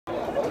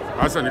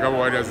us and Kabwe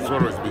Warriors, it's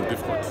always been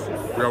difficult.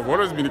 We have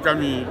always been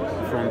coming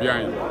from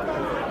behind,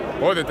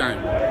 all the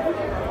time.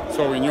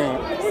 So we knew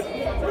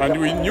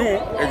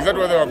exactly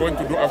what they were going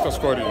to do after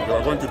scoring. They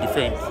were going to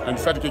defend and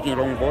start kicking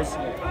long balls.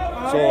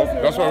 So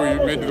that's why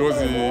we made those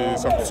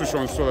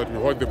substitutions so that we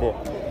hold the ball.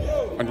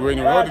 And when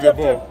you hold the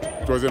ball,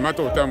 it was a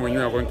matter of time when you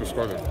were going to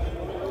score them.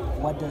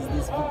 What does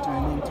this victory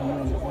mean to you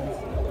and the boys?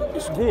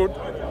 It's good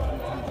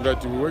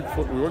that we work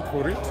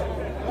for it,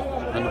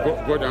 and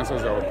God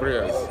answers our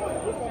prayers.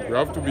 We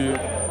have to be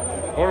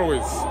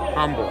always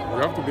humble.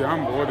 We have to be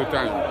humble all the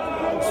time.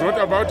 It's not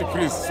about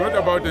Chris, it's not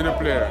about any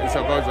player, it's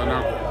about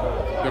Zanaco.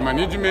 The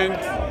management,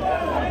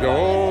 the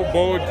whole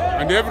board,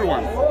 and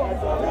everyone.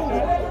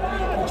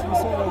 Which we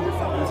saw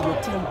with your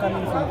team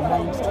coming from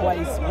behind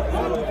twice.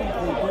 What do you think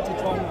they got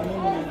it wrong? I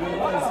mean, they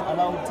was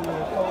allowed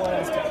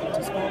Kabwe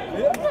to score?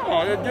 No,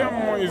 a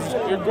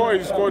goal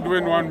is scored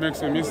when one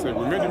makes a mistake.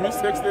 We made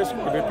mistakes, they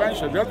scored, they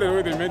punished it. That's the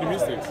way they made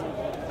mistakes.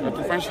 We have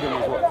to punish them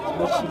as well.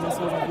 But she just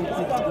was a bit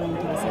quick going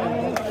to the second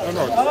game.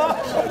 No.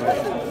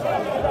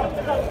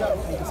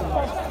 Thank you so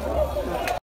much.